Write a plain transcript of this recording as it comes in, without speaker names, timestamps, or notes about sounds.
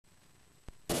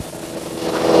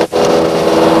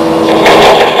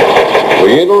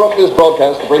We interrupt this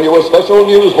broadcast to bring you a special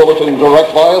news bulletin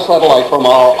direct via satellite from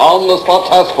our on-the-spot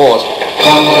task force.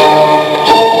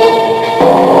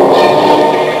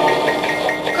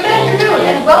 Good afternoon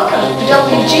and welcome to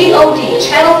WGOD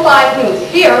Channel 5 News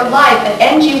here live at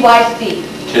NGYC.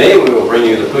 Today we will bring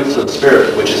you the fruits of the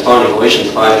Spirit, which is found in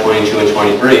Galatians 5:22 and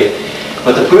 23.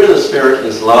 But the fruit of the Spirit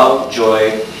is love,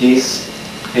 joy, peace,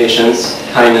 patience,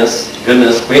 kindness,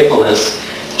 goodness, faithfulness,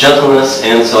 gentleness,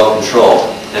 and self-control.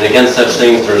 And against such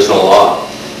things there is no law.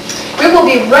 We will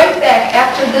be right back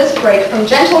after this break from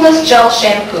Gentleness Gel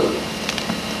Shampoo.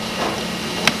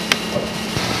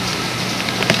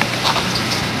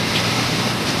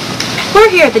 We're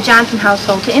here at the Johnson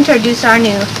household to introduce our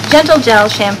new Gentle Gel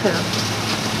Shampoo.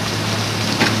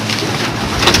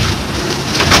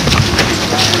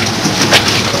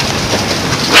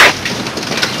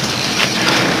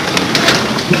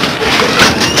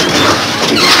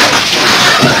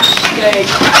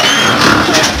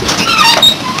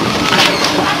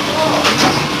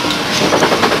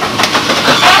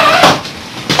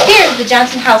 Here's the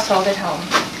Johnson household at home.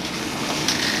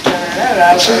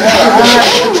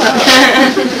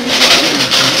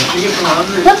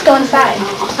 Let's go inside.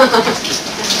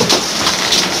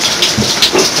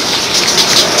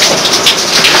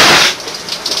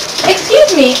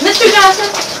 Excuse me, Mr. Johnson,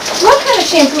 what kind of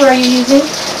shampoo are you using?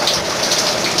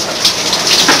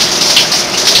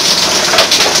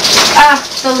 Ah,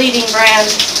 the leading brand.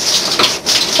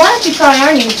 Why don't you try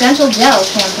our new Gentle Gel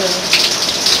Shampoo?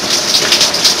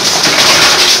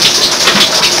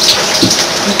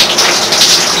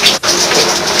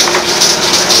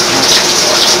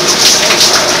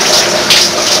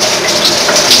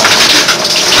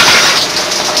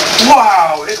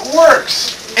 Wow, it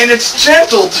works! And it's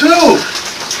gentle, too!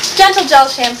 Gentle Gel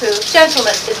Shampoo.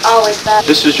 Gentleness is always best.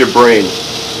 This is your brain.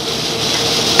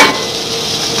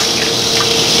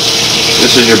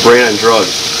 This is your brain on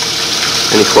drugs.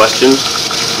 Any questions?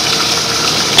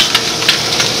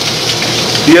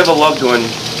 If you have a loved one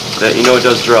that you know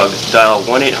does drugs, dial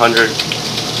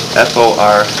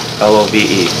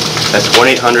 1-800-FORLOVE. That's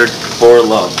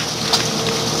 1-800-4LOVE.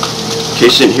 In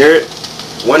case you didn't hear it,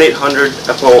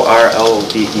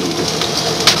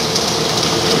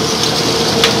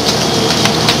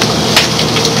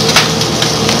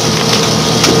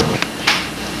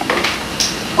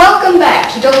 Welcome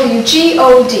back to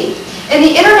WGOD. In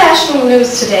the international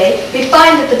news today, we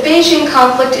find that the Beijing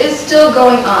conflict is still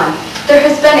going on. There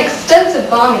has been extensive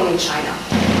bombing in China.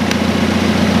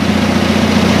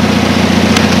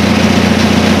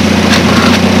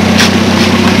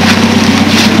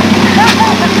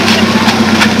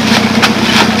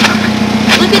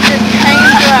 Look at this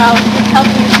tiny girl who's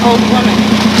helping this old woman.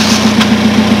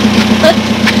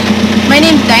 My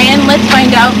name's Diane. Let's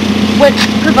find out what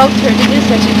provoked her to do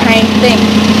such a kind thing.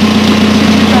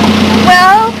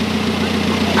 Well,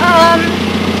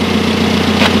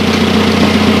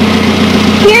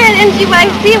 here in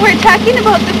NGYC we're talking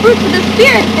about the fruits of the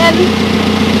Spirit, and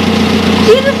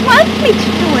Jesus wants me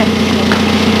to do it.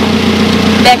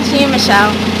 Back to you,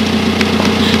 Michelle.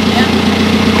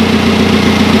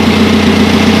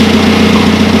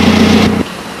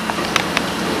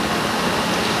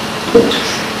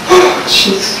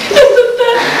 Jeez. Isn't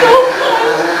that so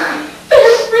kind?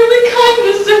 There's really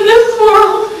kindness in this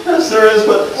world. Yes, there is,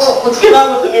 but well, let's get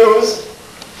on with the news.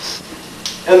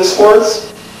 And the sports.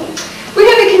 We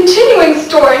have a continuing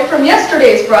story from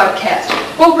yesterday's broadcast.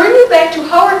 We'll bring you back to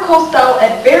Howard Cosell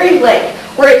at Berry Lake,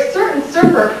 where a certain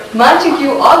surfer,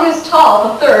 Montague August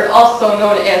Hall III, also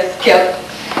known as Skip,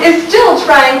 is still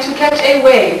trying to catch a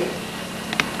wave.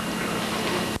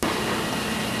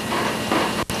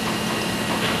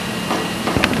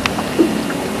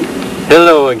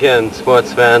 Hello again,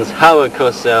 sports fans. Howard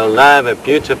Cosell live at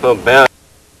beautiful Berry,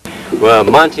 where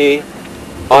Monty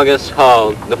August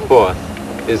Hall IV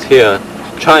is here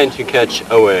trying to catch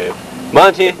a wave.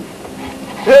 Monty,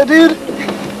 Yeah, dude?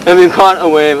 have you caught a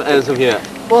wave as of yet?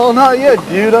 Well, not yet,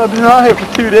 dude. I've been out here for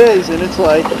 2 days, and it's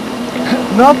like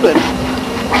nothing.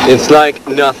 It's like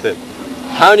nothing.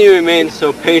 How do you remain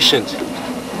so patient?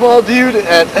 Well, dude,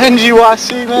 at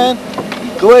NGYC, man,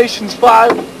 Galatians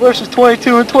 5 verses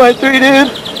 22 and 23, dude,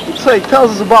 it's like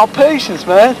tells us about patience,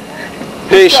 man.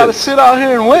 Patience. Gotta sit out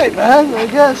here and wait, man, I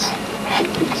guess.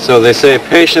 So they say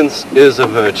patience is a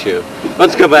virtue.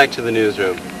 Let's go back to the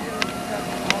newsroom.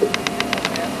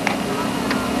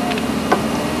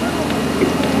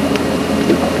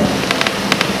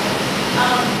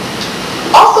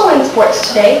 Also in sports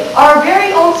today, our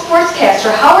very own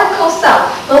sportscaster Howard Cosell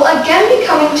will again be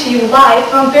coming to you live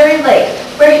from Berry Lake,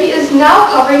 where he is now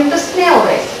covering the snail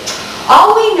race.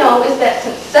 All we know is that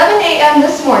since 7 a.m.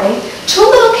 this morning, two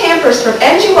little campers skippers from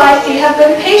NGYC have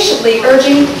been patiently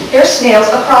urging their snails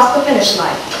across the finish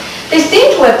line. They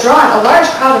seem to have drawn a large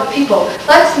crowd of people.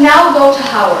 Let's now go to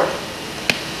Howard.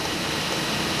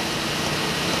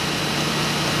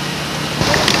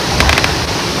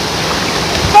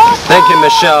 Thank you,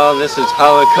 Michelle. This is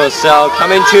Howard Cosell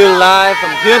coming to you live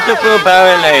from beautiful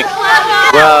Barry Lake,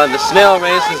 where the snail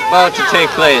race is about to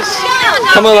take place.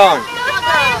 Come along.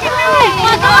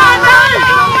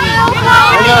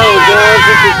 Hello, girls.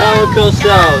 This is Howard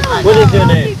Cosell. What is your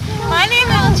name? My name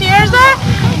is Tirza.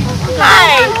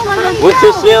 Hi. What's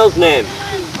your snail's name?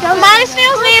 My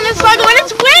snail's name is Sluggo and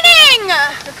it's winning!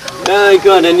 Very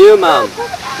good. And you, Mom?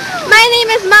 My name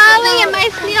is Molly and my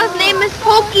snail's name is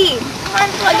Pokey.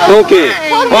 Pokey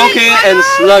and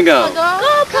Sluggo.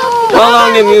 How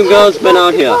long have you girls been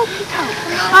out here?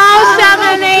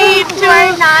 7, 8,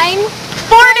 9.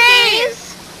 4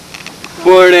 days.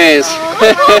 4 days.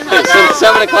 Since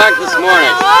 7 o'clock this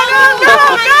morning.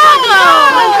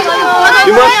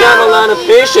 You must have a lot of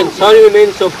patience. How do you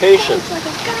remain so patient?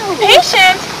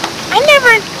 Patient? I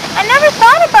never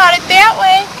thought about it that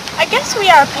way. I guess we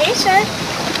are patient.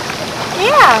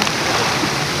 Yeah.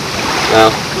 Well,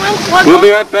 we'll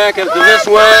be right back after this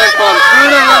word from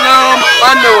Fruit of the Loom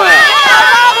Underwear.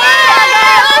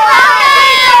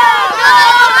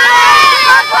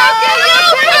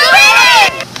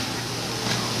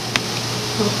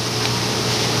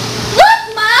 Look,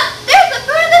 Mom! There's the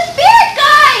Fruit of the Spirit,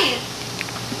 guys!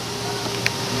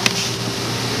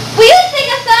 Will you sing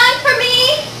a song for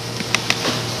me?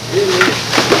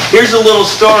 Here's a little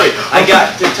story I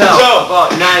got to tell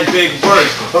about 9 big words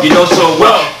you know so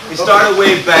well. It started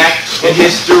way back in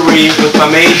history with my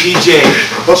main DJ,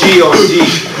 WGOD.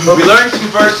 We learned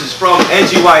some verses from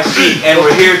NGYC and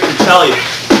we're here to tell you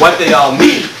what they all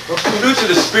mean. Fruits of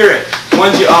the Spirit,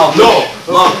 ones you all know,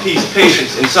 love, peace,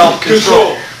 patience, and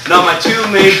self-control. Now my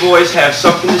 2 main boys have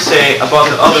something to say about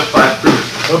the other 5 fruits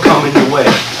coming your way.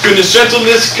 Goodness,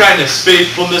 gentleness, kindness,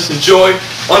 faithfulness, and joy.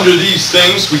 Under these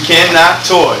things we cannot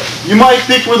toy. You might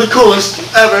think we're the coolest you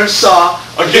ever saw.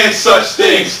 Against such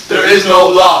things there is no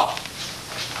law.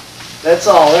 That's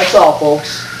all,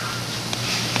 folks.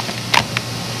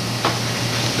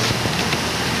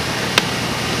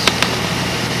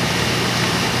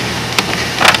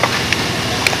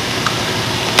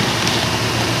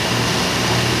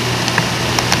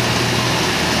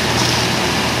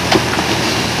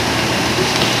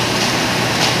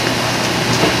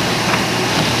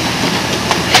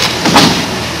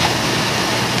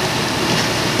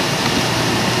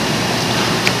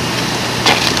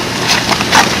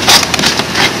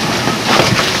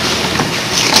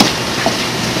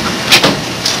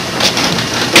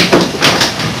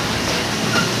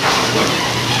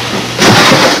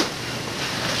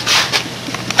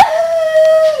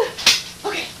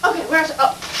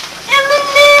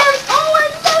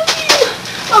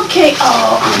 Okay,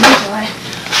 oh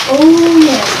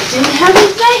yes, didn't have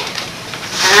it today?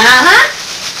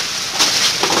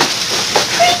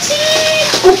 Pretty!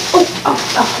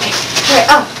 Okay.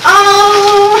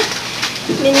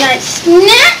 Midnight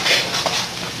snack,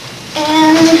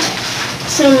 and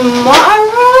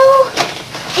tomorrow,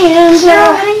 and,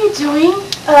 Cheryl, how are you doing?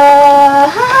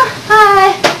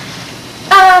 hi.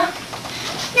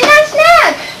 Midnight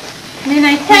snack!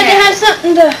 Midnight Had to have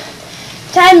something to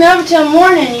tide me over till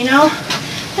morning, you know.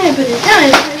 I put this down,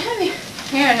 it's pretty heavy.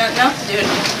 Here, nothing else to do.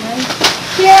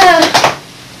 Yeah.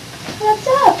 What's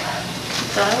up?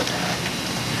 What's up?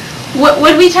 What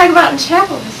did we talk about in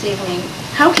chapel this evening?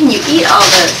 How can you eat all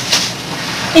this?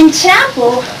 In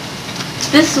chapel?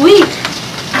 This week?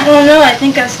 I don't know, I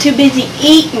think I was too busy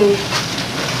eating.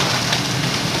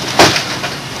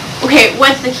 Okay,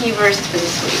 what's the key verse for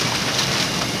this week?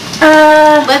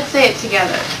 Let's say it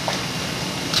together.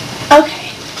 Okay.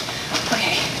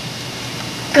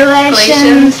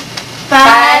 Galatians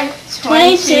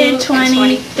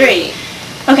 5:22-23.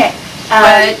 Okay.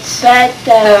 But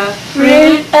the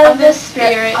fruit of the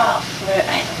Spirit. Oh, fruit.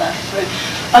 I love fruit.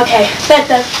 Okay. But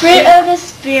the fruit of the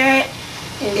Spirit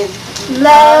is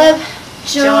love,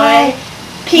 joy,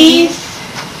 peace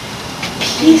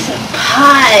and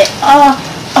pie. Oh,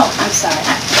 I'm sorry.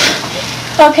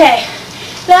 Okay.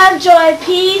 Love, joy,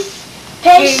 peace,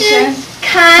 patience,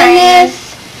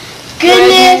 kindness,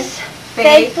 goodness,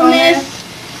 faithfulness,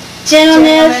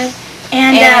 gentleness,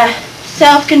 and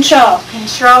self-control.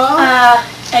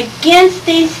 Against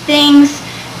these things,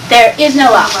 there is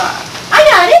no law. I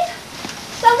got it.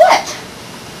 So what?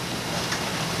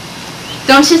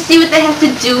 Don't you see what they have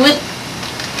to do with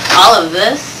all of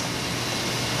this?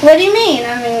 What do you mean?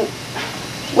 I mean,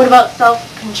 What about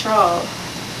self-control?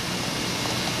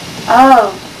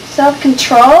 oh,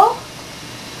 self-control?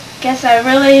 guess I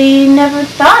really never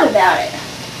thought about it.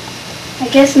 I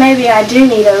guess maybe I do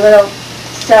need a little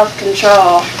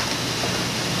self-control.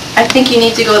 I think you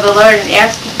need to go to the Lord and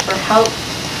ask Him for help.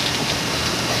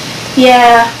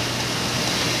 Yeah,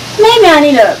 maybe I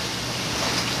need a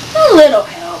little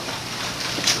help.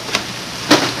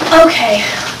 Okay,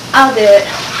 I'll do it.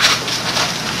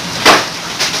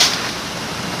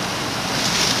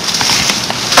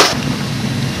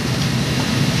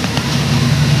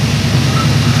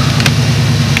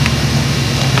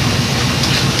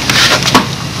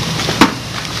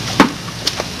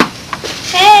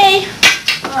 Hey,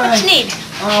 what you need?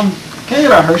 Can I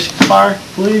get a Hershey bar,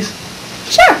 please?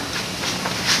 Sure.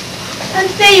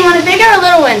 Let's see, you want a bigger or a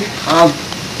little one?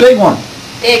 Big one.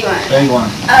 Big one. Big one.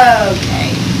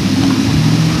 Okay.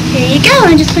 Here you go,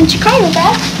 and just punch your card with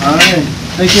that. All right.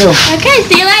 Thank you. Okay,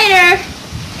 see you later.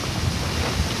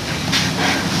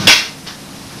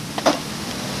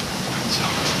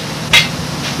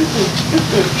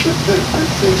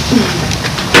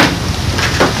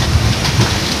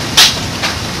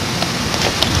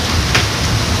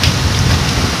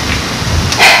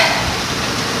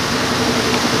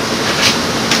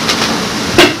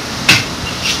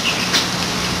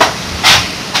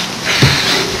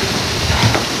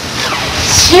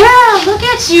 Cheryl, look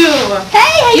at you.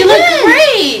 Hey, how you look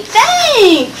great.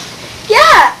 Thanks.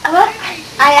 Yeah, well,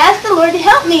 I asked the Lord to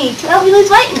help me lose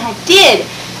weight, and I did.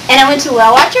 And I went to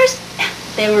Well Watchers.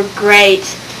 They were great.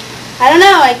 I don't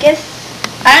know, I guess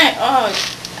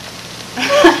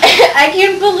I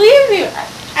can't believe you.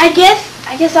 I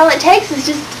guess all it takes is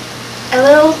just a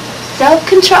little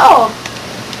self-control.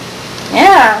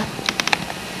 Yeah.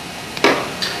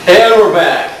 And we're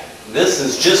back. This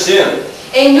is just in.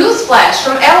 A news flash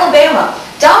from Alabama.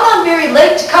 Down on Berry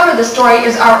Lake to cover the story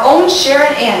is our own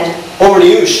Sharon Annan. Over to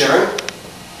you, Sharon.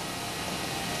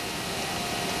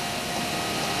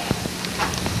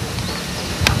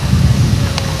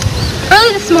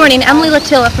 Early this morning, Emily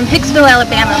Latilla from Hicksville,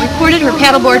 Alabama, reported her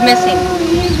paddleboard missing.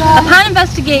 Upon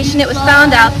investigation, it was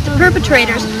found out that the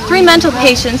perpetrators, 3 mental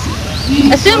patients,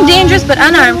 assumed dangerous but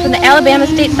unarmed from the Alabama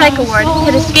State Psych Ward,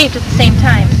 had escaped at the same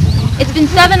time. It's been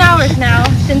 7 hours now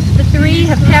since the 3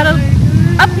 have paddled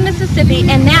up the Mississippi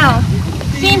and now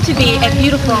seem to be at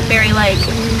beautiful Berry Lake.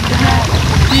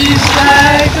 Peace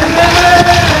like a river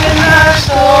in our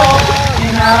soul,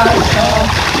 in our soul.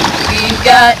 We've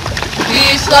got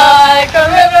peace like a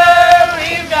river,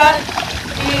 we've got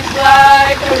peace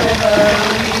like a river,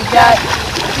 we've got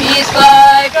peace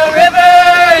like a river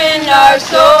in our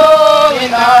soul, in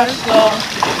our soul.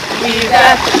 We've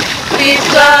got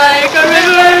peace like a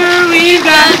river, we've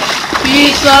got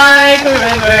peace like a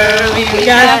river, we've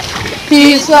got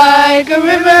peace like a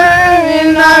river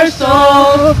in our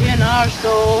soul, in our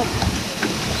soul.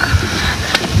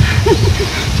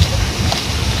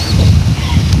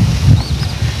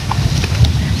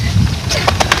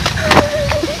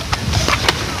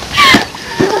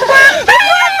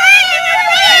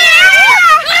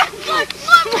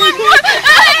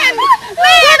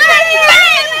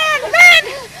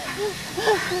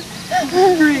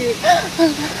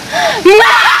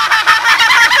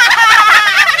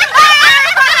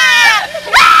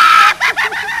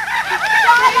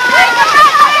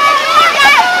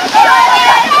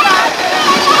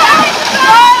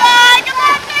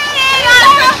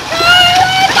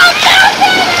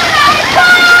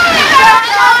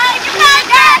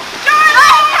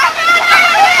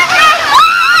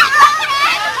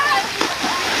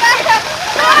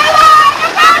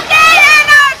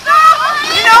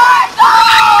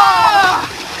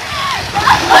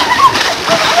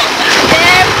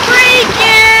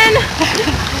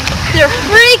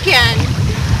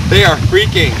 They are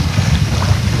freaking.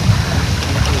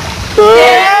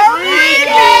 They're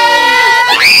freaking!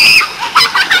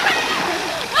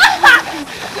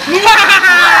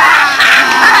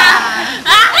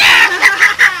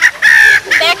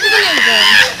 Back to the newsroom.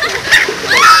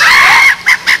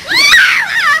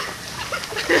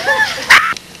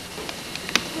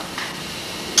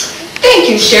 Thank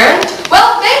you, Sharon.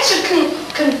 Well, that should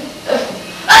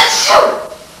sure.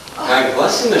 God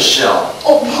bless you, Michelle.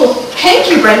 Oh, well, thank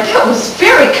you, Brent. That was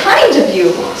very kind of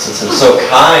you. Since I'm so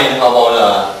kind, how about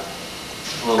a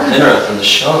little dinner from the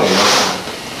show, you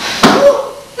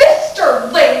know? Mr.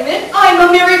 Layman, I'm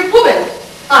a married woman.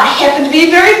 I happen to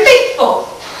be very faithful.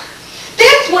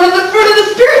 That's one of the fruit of the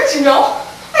spirits, you know.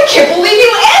 I can't believe you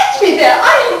asked me that.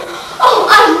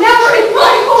 I'm never in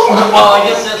my home. Well, I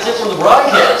guess that's it from the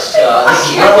broadcast. This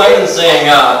is Brent Lyman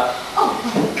saying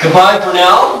goodbye for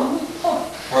now.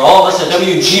 For all of us at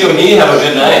WGOD, have a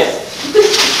good night.